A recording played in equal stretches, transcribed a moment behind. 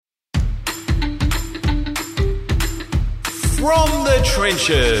From the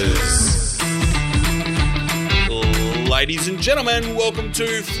trenches. Ladies and gentlemen, welcome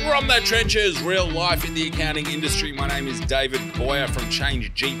to From the Trenches, real life in the accounting industry. My name is David Boyer from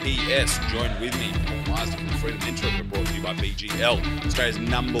Change GPS. Join with me, Paul Marsden from Freedom Interim, brought to you by BGL, Australia's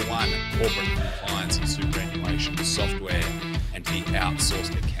 #1 corporate compliance and superannuation software, and the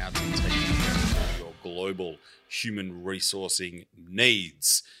outsourced accounting team for your global human resourcing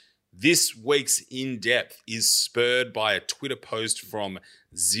needs. This week's In-Depth is spurred by a Twitter post from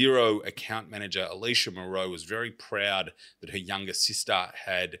Xero account manager Alicia Moreau. Was very proud that her younger sister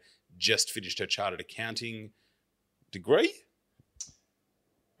had just finished her chartered accounting degree.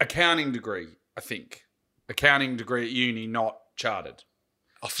 Accounting degree, I think. Accounting degree at uni, not chartered.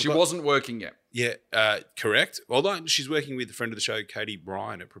 She wasn't working yet. Yeah, correct. Although she's working with a friend of the show, Katie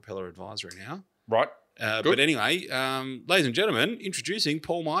Bryan, at Propeller Advisory now. Right. But anyway, ladies and gentlemen, introducing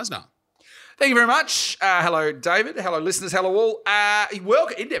Paul Meisner. Thank you very much. Hello, David. Hello, listeners. Hello, all.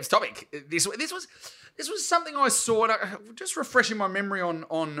 Welcome. In-depth topic. This was something I saw, and just refreshing my memory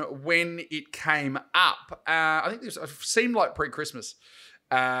on when it came up. I think this seemed like pre-Christmas.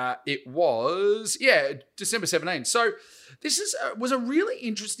 It was, December 17. So this was a really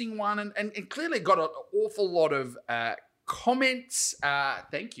interesting one, and clearly got an awful lot of comments.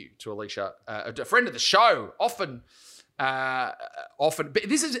 Thank you to Alicia, a friend of the show. Often. But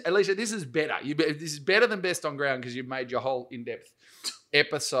this is, Alicia, this is better. This is better than Best on Ground because you've made your whole in-depth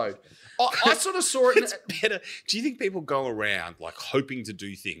episode. I sort of saw it. It's better. Do you think people go around like hoping to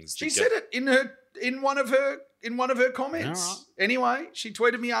do things? She said it in one of her comments. Right. Anyway, she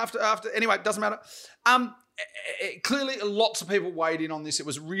tweeted me after. Anyway, it doesn't matter. Clearly, lots of people weighed in on this. It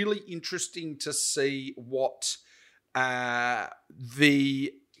was really interesting to see what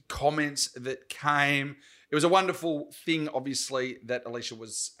the comments that came. It was a wonderful thing, obviously, that Alicia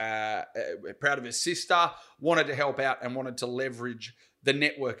was proud of her sister, wanted to help out and wanted to leverage the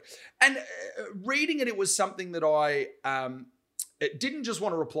network. And reading it, it was something that I didn't just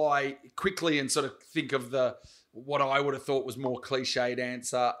want to reply quickly and sort of think of what I would have thought was more cliched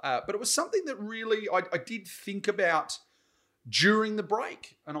answer, but it was something that really I did think about during the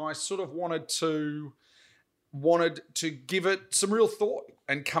break, and I sort of wanted to give it some real thought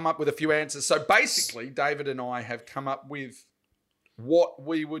and come up with a few answers. So basically, David and I have come up with what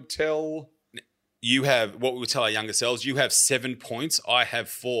we would tell... You have what we would tell our younger selves. You have 7 points. I have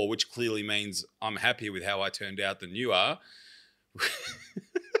 4, which clearly means I'm happier with how I turned out than you are.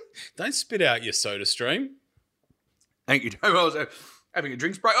 Don't spit out your soda stream. Thank you, David. I was having a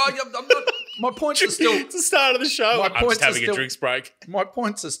drinks break. Oh, I'm not... My points are still... It's the start of the show. I'm just having a drinks break. My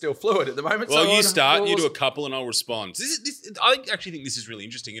points are still fluid at the moment. Well, so you start. You do a couple and I'll respond. I actually think this is really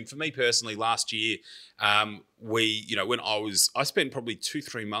interesting. And for me personally, last year, when I spent probably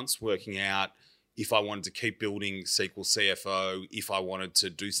 2-3 months working out if I wanted to keep building SQL CFO, if I wanted to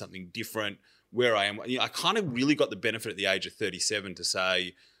do something different, where I am. I kind of really got the benefit at the age of 37 to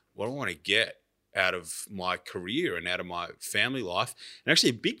say, what do I want to get out of my career and out of my family life. And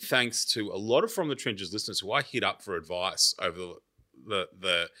actually a big thanks to a lot of From the Trenches listeners who I hit up for advice over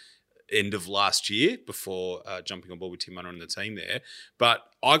the end of last year before jumping on board with Tim Munner and the team there.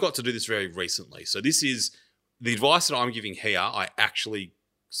 But I got to do this very recently. So this is the advice that I'm giving here, I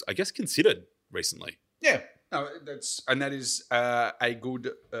guess, considered recently. Yeah. No, that is a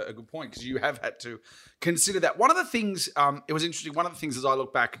good point, because you have had to consider that. One of the things, it was interesting, one of the things as I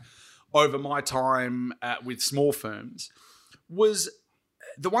look back over my time with small firms was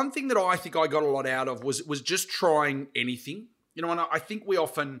the one thing that I think I got a lot out of was just trying anything. And I think we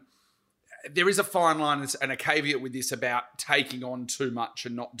often, there is a fine line and a caveat with this about taking on too much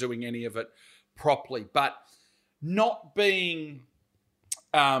and not doing any of it properly, but not being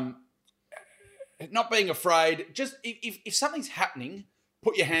afraid. Just if something's happening,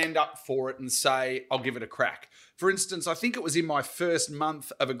 put your hand up for it and say, I'll give it a crack. For instance, I think it was in my first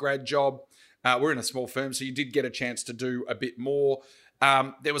month of a grad job. We're in a small firm, so you did get a chance to do a bit more.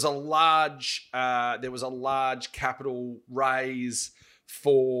 There was a large capital raise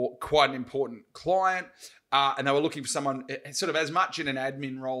for quite an important client, and they were looking for someone sort of as much in an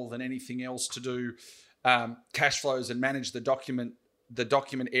admin role than anything else to do cash flows and manage the document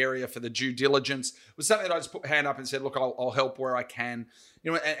area for the due diligence. It was something that I just put my hand up and said, look, I'll help where I can,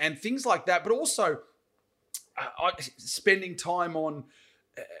 and things like that. But also spending time on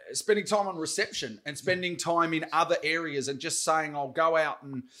reception and spending time in other areas and just saying, I'll go out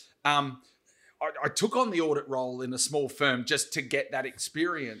and I took on the audit role in a small firm just to get that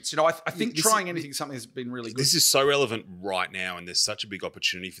experience. I think something has been really good. This is so relevant right now, and there's such a big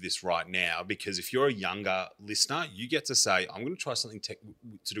opportunity for this right now, because if you're a younger listener, you get to say, I'm going to try something to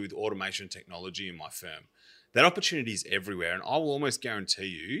do with automation technology in my firm. That opportunity is everywhere. And I will almost guarantee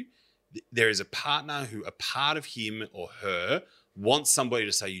you there is a partner who a part of him or her wants somebody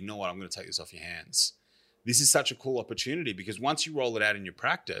to say, you know what, I'm going to take this off your hands. This is such a cool opportunity because once you roll it out in your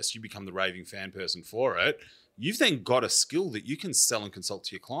practice, you become the raving fan person for it. You've then got a skill that you can sell and consult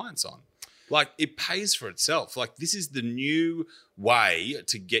to your clients on. Like, it pays for itself. Like, this is the new way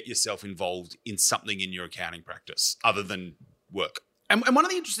to get yourself involved in something in your accounting practice other than work. And one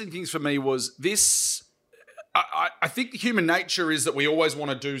of the interesting things for me was this. I think human nature is that we always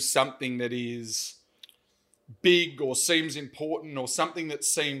want to do something that is big or seems important or something that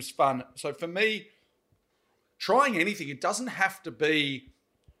seems fun. So for me, trying anything, it doesn't have to be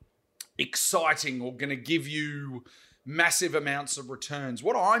exciting or going to give you massive amounts of returns.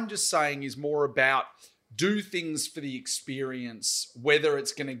 What I'm just saying is more about do things for the experience, whether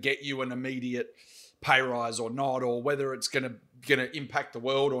it's going to get you an immediate pay rise or not, or whether it's going to impact the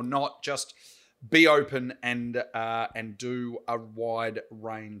world or not. Just be open and do a wide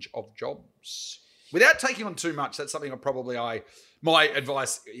range of jobs without taking on too much. That's something my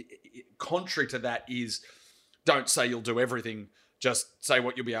advice contrary to that is don't say you'll do everything. Just say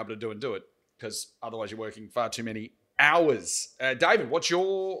what you'll be able to do and do it, because otherwise you're working far too many hours. David, what's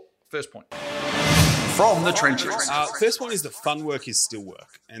your first point? From the trenches. First one is the fun work is still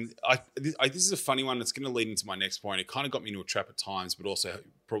work. And this is a funny one that's going to lead into my next point. It kind of got me into a trap at times, but also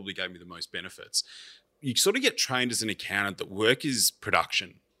probably gave me the most benefits. You sort of get trained as an accountant that work is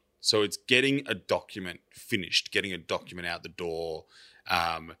production. So it's getting a document finished, getting a document out the door,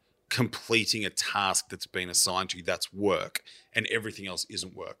 completing a task that's been assigned to you. That's work, and everything else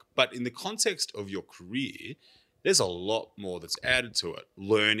isn't work. But in the context of your career, there's a lot more that's added to it.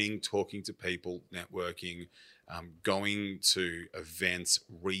 Learning, talking to people, networking, going to events,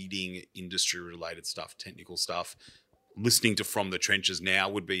 reading industry-related stuff, technical stuff, listening to From the Trenches now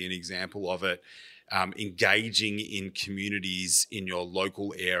would be an example of it. Engaging in communities in your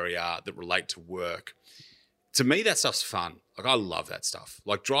local area that relate to work. To me, that stuff's fun. Like, I love that stuff.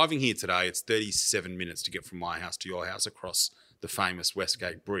 Like, driving here today, it's 37 minutes to get from my house to your house across the famous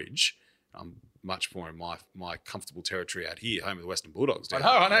Westgate Bridge. I'm much more in my comfortable territory out here, home of the Western Bulldogs. I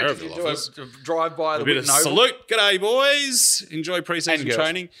know. Did you do a drive by the bit of salute. G'day, boys. Enjoy pre-season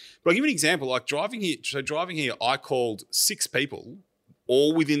training. But I'll give you an example. Like, driving here, I called 6 people,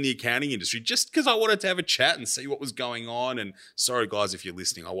 all within the accounting industry, just because I wanted to have a chat and see what was going on. And sorry, guys, if you're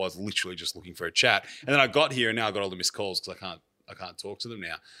listening, I was literally just looking for a chat. And then I got here and now I got all the missed calls because I can't talk to them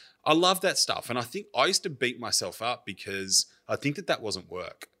now. I love that stuff. And I think I used to beat myself up because I think that wasn't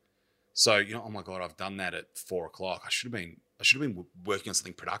work. So, oh my God, I've done that at 4:00. I should have been working on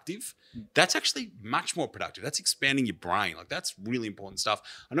something productive. That's actually much more productive. That's expanding your brain. Like, that's really important stuff.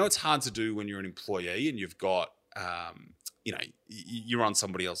 I know it's hard to do when you're an employee and you've got, you're on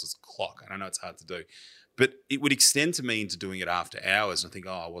somebody else's clock. And I know it's hard to do, but it would extend to me into doing it after hours. And I think,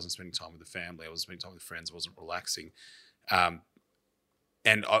 I wasn't spending time with the family. I wasn't spending time with friends. I wasn't relaxing. Or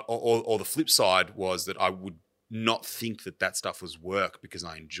the flip side was that I would not think that stuff was work because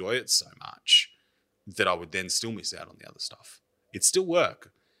I enjoy it so much that I would then still miss out on the other stuff. It's still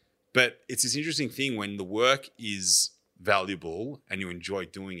work, but it's this interesting thing when the work is valuable and you enjoy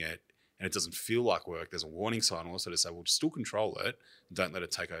doing it and it doesn't feel like work, there's a warning sign also to say, well, just still control it and don't let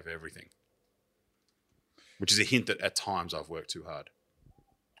it take over everything, which is a hint that at times I've worked too hard.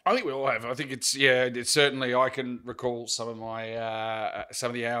 I think we all have. I think it's certainly, I can recall some of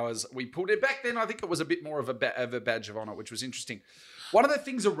the hours we pulled it back then. I think it was a bit more of a badge of honor, which was interesting. One of the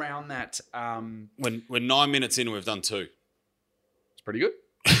things around that, when we're 9 minutes in, we've done 2. It's pretty good.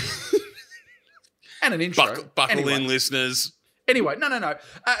 And an intro. Buckle in, listeners. Anyway, no.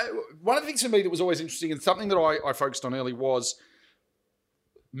 One of the things for me that was always interesting and something that I focused on early was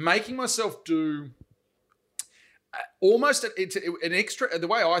making myself do almost an extra, the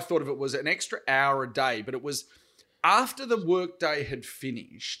way I thought of it was an extra hour a day, but it was after the workday had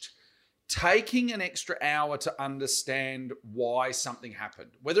finished, taking an extra hour to understand why something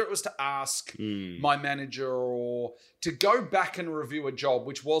happened, whether it was to ask my manager or to go back and review a job,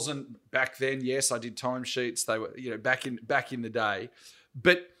 which wasn't back then. Yes, I did timesheets. They were, back in the day,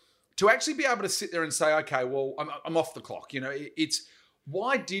 but to actually be able to sit there and say, okay, well, I'm off the clock. It's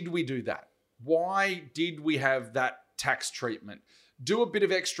why did we do that? Why did we have that tax treatment? Do a bit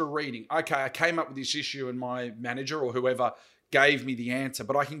of extra reading. Okay, I came up with this issue and my manager or whoever gave me the answer,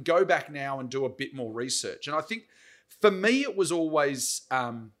 but I can go back now and do a bit more research. And I think for me, it was always,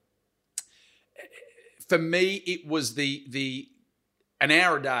 an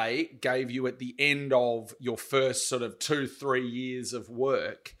hour a day gave you at the end of your first sort of 2-3 years of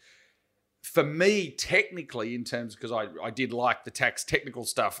work for me, technically, in terms, because I did like the tax technical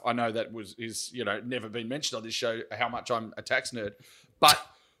stuff. I know that is never been mentioned on this show how much I'm a tax nerd, but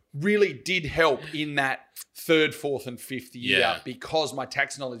really did help in that third, fourth, and fifth year because my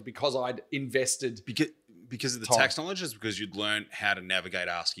tax knowledge, because I'd invested because of the time. tax knowledge, is because you'd learn how to navigate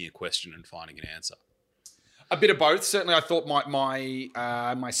asking a question and finding an answer. A bit of both. Certainly, I thought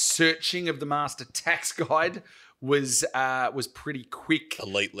my searching of the Master Tax Guide was pretty quick,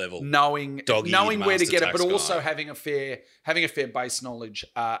 elite level, knowing where to get it, but also guide. having a fair base knowledge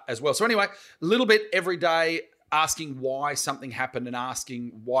as well. So anyway, a little bit every day, asking why something happened and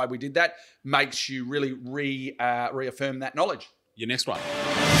asking why we did that makes you really reaffirm that knowledge. Your next one.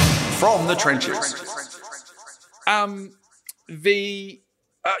 From the trenches. The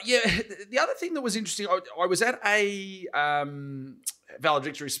other thing that was interesting, I was at a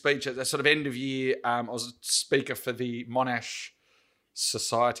valedictory speech at the sort of end of year. I was a speaker for the Monash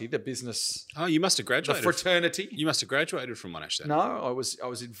Society, the business. Oh, you must have graduated. The fraternity. You must have graduated from Monash then. No, I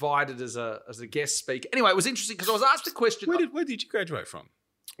was invited as a guest speaker. Anyway, it was interesting because I was asked a question. Where did you graduate from?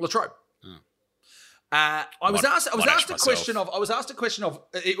 La Trobe. Oh. I was asked a question of.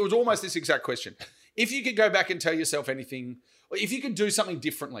 It was almost this exact question. If you could go back and tell yourself anything, or if you could do something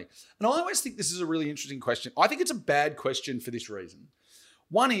differently, and I always think this is a really interesting question. I think it's a bad question for this reason.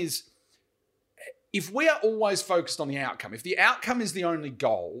 One is, if we are always focused on the outcome, if the outcome is the only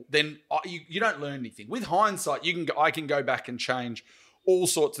goal, then you don't learn anything. With hindsight, I can go back and change all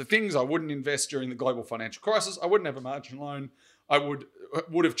sorts of things. I wouldn't invest during the global financial crisis. I wouldn't have a margin loan. I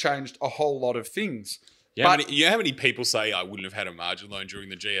would have changed a whole lot of things. You know how many people say I wouldn't have had a margin loan during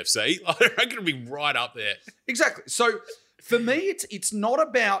the GFC? I reckon it'd be right up there. Exactly. So for me, it's not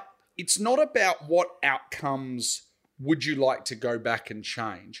about what outcomes would you like to go back and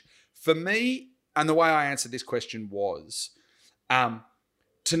change. For me, and the way I answered this question was,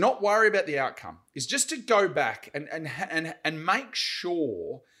 to not worry about the outcome is just to go back and make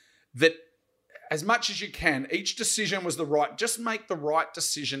sure that as much as you can, each decision was just make the right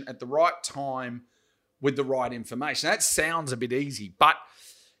decision at the right time with the right information. That sounds a bit easy, but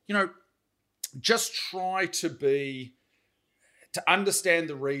just try to understand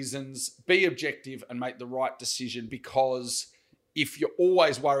the reasons, be objective and make the right decision, because if you're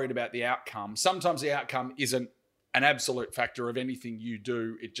always worried about the outcome, sometimes the outcome isn't an absolute factor of anything you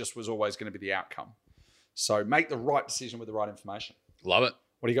do. It just was always going to be the outcome. So make the right decision with the right information. Love it.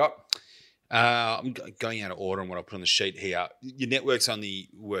 What do you got? I'm going out of order on what I put on the sheet here. Your network's only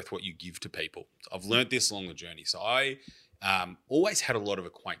worth what you give to people. I've learned this along the journey. So I always had a lot of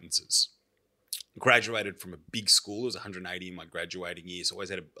acquaintances. Graduated from a big school. There was 180 in my graduating year. So I always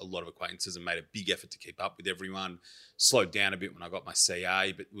had a lot of acquaintances and made a big effort to keep up with everyone. Slowed down a bit when I got my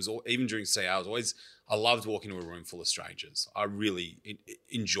CA, but even during CA, I loved walking into a room full of strangers. I really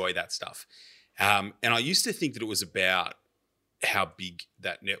enjoy that stuff. And I used to think that it was about how big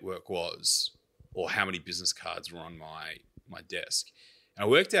that network was or how many business cards were on my desk. And I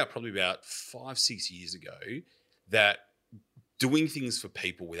worked out probably about 5-6 years ago that doing things for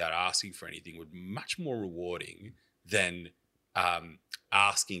people without asking for anything would be much more rewarding than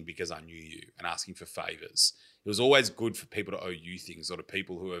asking because I knew you and asking for favors. It was always good for people to owe you things, or to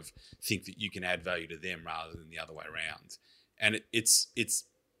people who think that you can add value to them rather than the other way around. And it's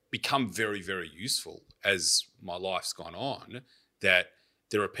become very, very useful as my life's gone on, that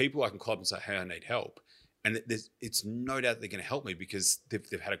there are people I can call up and say, hey, I need help. And it's no doubt they're going to help me because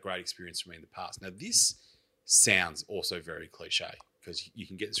they've had a great experience from me in the past. Now, this sounds also very cliche because you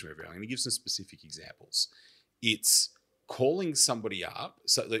can get this from everywhere. I'm going to give some specific examples. It's calling somebody up.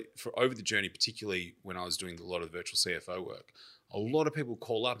 So for over the journey, particularly when I was doing a lot of the virtual CFO work, a lot of people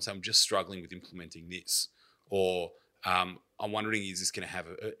call up and say, I'm just struggling with implementing this. Or I'm wondering, is this going to have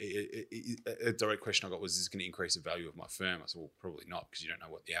a direct question I got was, is this going to increase the value of my firm? I said, well, probably not, because you don't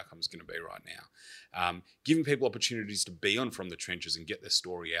know what the outcome is going to be right now. Giving people opportunities to be on From the Trenches and get their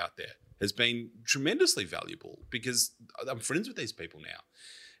story out there has been tremendously valuable because I'm friends with these people now.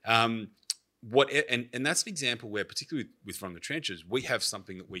 And that's an example where, particularly with From the Trenches, we have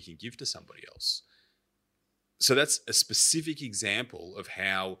something that we can give to somebody else. So that's a specific example of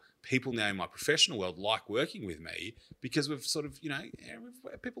how people now in my professional world like working with me, because we've sort of,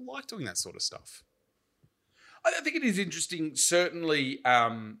 people like doing that sort of stuff. I think it is interesting, certainly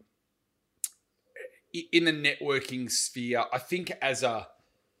in the networking sphere. I think as a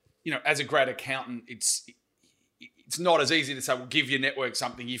grad accountant, it's not as easy to say, well, give your network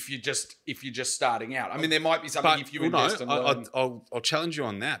something if you're just starting out. I mean, there might be something if you invest and learn. I'll challenge you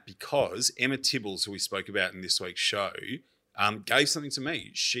on that, because Emma Tibbles, who we spoke about in this week's show, gave something to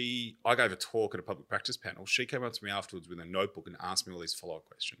me. I gave a talk at a public practice panel. She came up to me afterwards with a notebook and asked me all these follow-up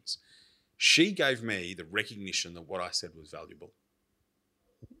questions. She gave me the recognition that what I said was valuable.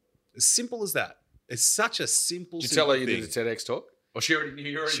 As simple as that. It's such a simple Did you tell her you thing. did a TEDx talk? Or she already knew?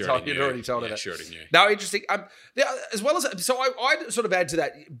 You'd already told her that. She already knew. No, interesting. As well as, so I sort of add to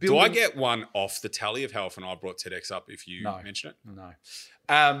that. Do I get one off the tally of how often I brought TEDx up if you mention it?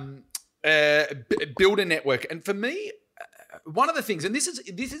 No. Build a network. And for me, one of the things, and this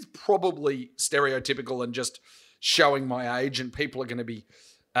is probably stereotypical and just showing my age, and people are going to be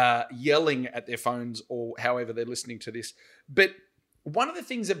yelling at their phones or however they're listening to this. But one of the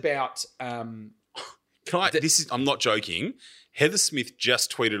things about... I'm not joking. Heather Smith just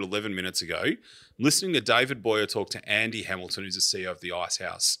tweeted 11 minutes ago, listening to David Boyer talk to Andy Hamilton, who's the CEO of the Ice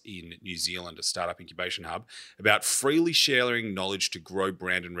House in New Zealand, a startup incubation hub, about freely sharing knowledge to grow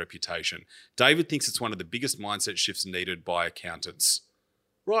brand and reputation. David thinks it's one of the biggest mindset shifts needed by accountants.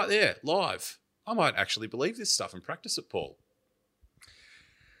 Right there, live. I might actually believe this stuff and practice it, Paul.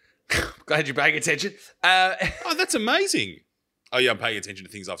 Glad you're paying attention. Oh, that's amazing. Oh, yeah, I'm paying attention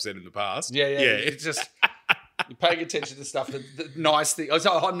to things I've said in the past. Yeah. It's just... You're paying attention to stuff, the nice thing.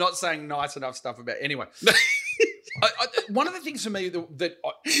 So I'm not saying nice enough stuff about... Anyway. One of the things for me that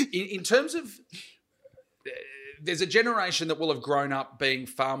in terms of... There's a generation that will have grown up being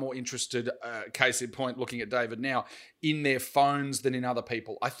far more interested, case in point, looking at David now, in their phones than in other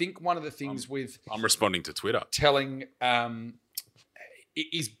people. I think one of the things I'm responding to Twitter. Telling...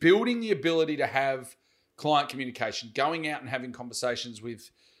 is building the ability to have client communication, going out and having conversations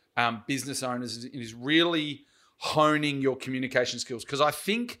with business owners is really honing your communication skills. Because I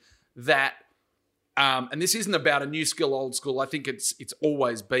think that, and this isn't about a new skill, old school. I think it's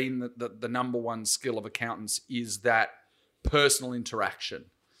always been the number one skill of accountants is that personal interaction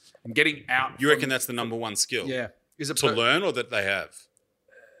and getting out. You reckon that's the number one skill? Yeah. Is it to learn or that they have?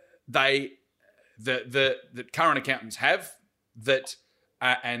 The current accountants have that,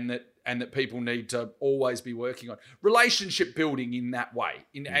 and that people need to always be working on. Relationship building in that way,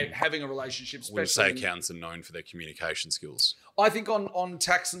 having a relationship. Would you say accountants are known for their communication skills? I think on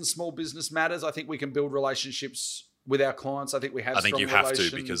tax and small business matters, I think we can build relationships with our clients. I think we have. I think you have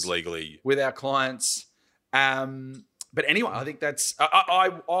to, because legally with our clients. But anyway, I think that's.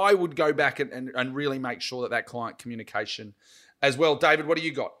 I would go back and really make sure that client communication as well. David, what do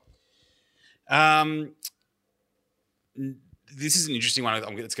you got? This is an interesting one.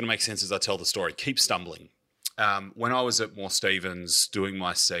 It's going to make sense as I tell the story. Keep stumbling. When I was at Moore Stephens doing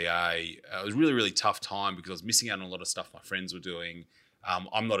my CA, it was a really, really tough time because I was missing out on a lot of stuff my friends were doing.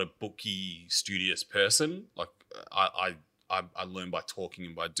 I'm not a booky, studious person. Like I learn by talking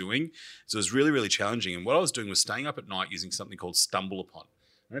and by doing. So it was really, really challenging. And what I was doing was staying up at night using something called StumbleUpon.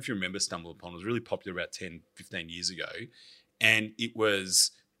 I don't know if you remember StumbleUpon. It was really popular about 10, 15 years ago. And it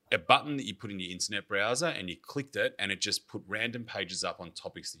was a button that you put in your internet browser and you clicked it and it just put random pages up on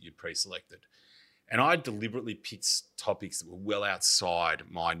topics that you'd pre-selected. And I deliberately picked topics that were well outside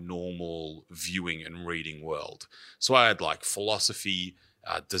my normal viewing and reading world. So I had like philosophy,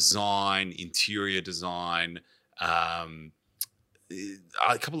 design, interior design, a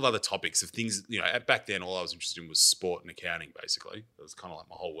couple of other topics of things, back then all I was interested in was sport and accounting, basically. It was kind of like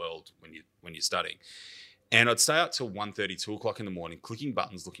my whole world when you're studying. And I'd stay up till 1:30, 2 o'clock in the morning, clicking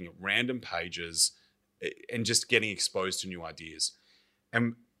buttons, looking at random pages and just getting exposed to new ideas.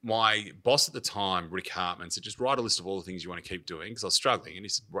 And my boss at the time, Rick Hartman, said, just write a list of all the things you want to keep doing, because I was struggling. And he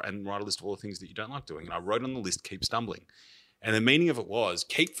said, and write a list of all the things that you don't like doing. And I wrote on the list, keep stumbling. And the meaning of it was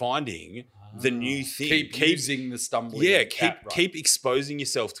keep finding the new thing. Keep using the stumbling. Yeah, keep exposing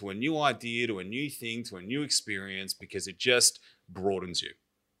yourself to a new idea, to a new thing, to a new experience, because it just broadens you.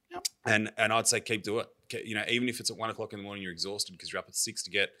 Yep. And I'd say keep doing it. Even if it's at 1 o'clock in the morning, you're exhausted because you're up at 6 to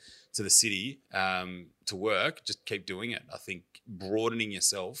get to the city to work, just keep doing it. I think broadening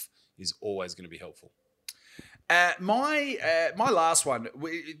yourself is always going to be helpful. My last one,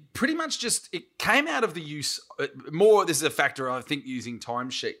 pretty much just, it came out of the use, more, this is a factor, I think, using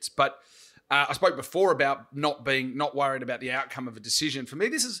timesheets. But I spoke before about not worried about the outcome of a decision. For me,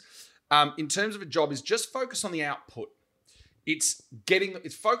 this is, in terms of a job, is just focus on the output. It's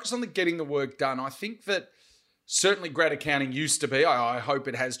focused on getting the work done. I think that certainly grad accounting used to be. I hope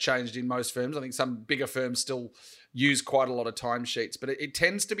it has changed in most firms. I think some bigger firms still use quite a lot of timesheets, but it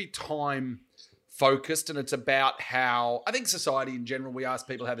tends to be time focused, and it's about how, I think society in general, we ask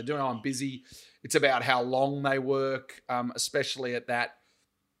people how they're doing. Oh, I'm busy. It's about how long they work, especially at that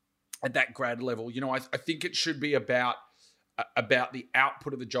grad level. I think it should be about the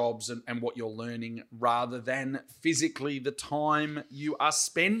output of the jobs and what you're learning, rather than physically the time you are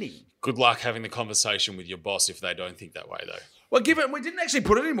spending. Good luck having the conversation with your boss if they don't think that way, though. Well, given we didn't actually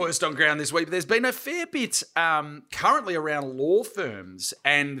put any worst on ground this week, but there's been a fair bit currently around law firms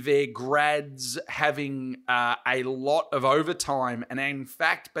and their grads having a lot of overtime and, in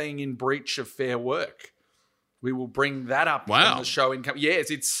fact, being in breach of fair work. We will bring that up on the show.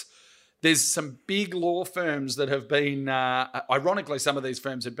 Yes, there's some big law firms that have been, ironically, some of these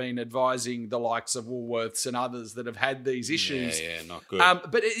firms have been advising the likes of Woolworths and others that have had these issues. Yeah, not good.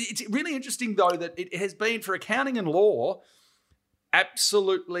 But it's really interesting, though, that it has been for accounting and law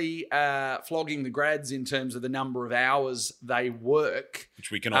absolutely flogging the grads in terms of the number of hours they work.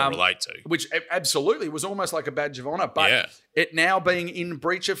 Which we can all relate to. Which absolutely was almost like a badge of honour. But it now being in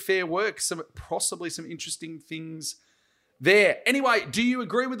breach of fair work, possibly some interesting things there. Anyway, do you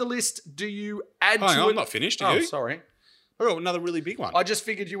agree with the list? Do you add to it? I'm not finished. Are you? Sorry. Oh, another really big one. I just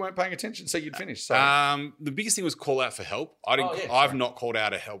figured you weren't paying attention, so you'd finish. So. The biggest thing was call out for help. I've not called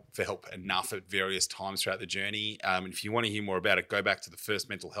out for help enough at various times throughout the journey. If you want to hear more about it, go back to the first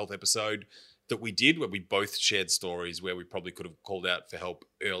mental health episode that we did, where we both shared stories where we probably could have called out for help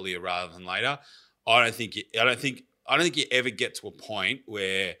earlier rather than later. I don't think you ever get to a point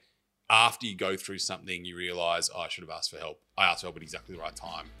where after you go through something, you realise, I should have asked for help. I asked for help at exactly the right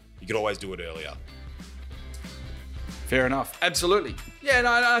time. You could always do it earlier. Fair enough. Absolutely. Yeah,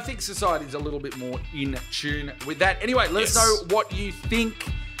 no, I think society's a little bit more in tune with that. Anyway, let us know what you think.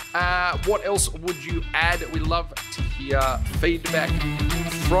 What else would you add? We love to hear feedback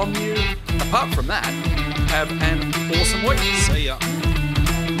from you. Apart from that, have an awesome week. See ya.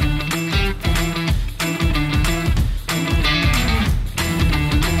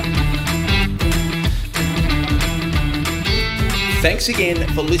 Thanks again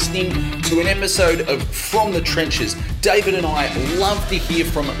for listening to an episode of From the Trenches. David and I love to hear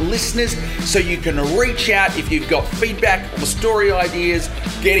from listeners, so you can reach out if you've got feedback or story ideas.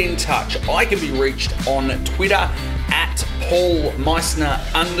 Get in touch. I can be reached on Twitter at Paul Meissner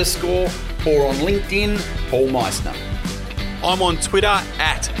 _ or on LinkedIn, Paul Meissner. I'm on Twitter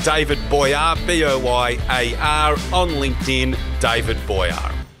at David Boyar, BOYAR, on LinkedIn, David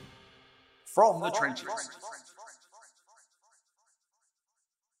Boyar. From the Trenches.